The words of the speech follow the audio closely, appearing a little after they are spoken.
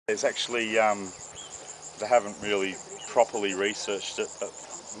There's actually, they haven't really properly researched it, but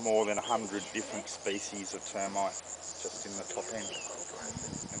more than 100 different species of termite just in the top end.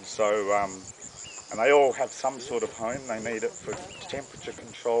 And so, and they all have some sort of home. They need it for temperature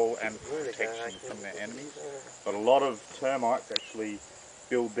control and for protection from their enemies. But a lot of termites actually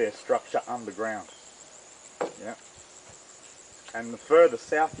build their structure underground. Yeah. And the further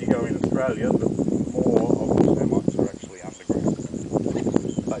south you go in Australia, the more of the termites are actually underground.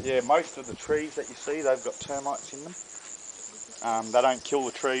 But yeah, most of the trees that you see, they've got termites in them. They don't kill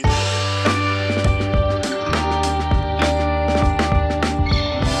the trees.